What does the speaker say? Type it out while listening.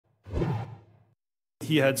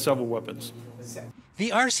he had several weapons. The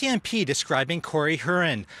RCMP describing Corey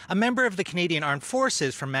Huron, a member of the Canadian Armed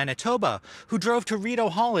Forces from Manitoba, who drove to Rideau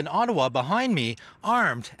Hall in Ottawa behind me,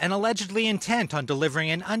 armed and allegedly intent on delivering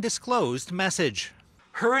an undisclosed message.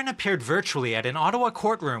 Huron appeared virtually at an Ottawa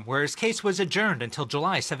courtroom where his case was adjourned until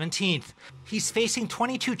July 17th. He's facing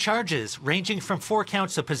 22 charges, ranging from 4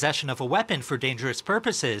 counts of possession of a weapon for dangerous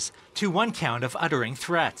purposes to 1 count of uttering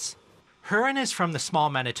threats. Huron is from the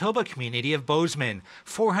small Manitoba community of Bozeman,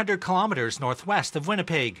 400 kilometers northwest of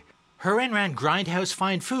Winnipeg. Huron ran Grindhouse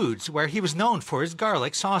Fine Foods, where he was known for his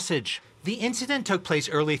garlic sausage. The incident took place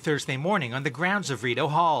early Thursday morning on the grounds of Rideau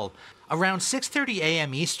Hall. Around 6:30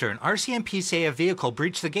 a.m. Eastern, RCMP say a vehicle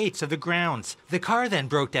breached the gates of the grounds. The car then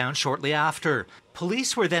broke down shortly after.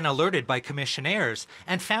 Police were then alerted by commissionaires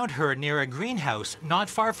and found her near a greenhouse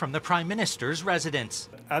not far from the Prime Minister's residence.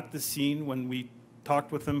 At the scene, when we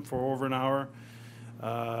talked with him for over an hour,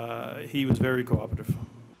 he was very cooperative.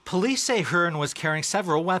 Police say Huron was carrying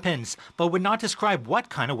several weapons, but would not describe what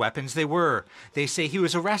kind of weapons they were. They say he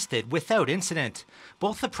was arrested without incident.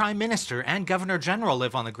 Both the Prime Minister and Governor General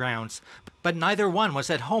live on the grounds, but neither one was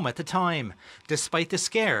at home at the time. Despite the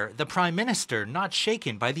scare, the Prime Minister not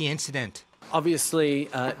shaken by the incident. Obviously,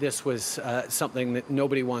 this was something that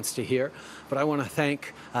nobody wants to hear, but I want to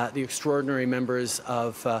thank the extraordinary members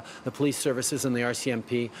of the police services and the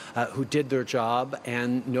RCMP who did their job,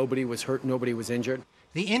 and nobody was hurt, nobody was injured.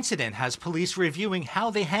 The incident has police reviewing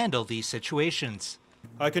how they handle these situations.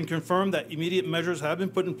 I can confirm that immediate measures have been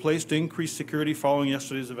put in place to increase security following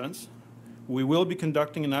yesterday's events. We will be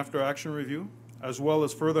conducting an after-action review, as well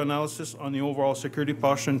as further analysis on the overall security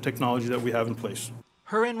posture and technology that we have in place.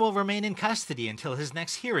 Huron will remain in custody until his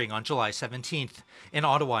next hearing on July 17th. In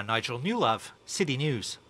Ottawa, Nigel Newlove, City News.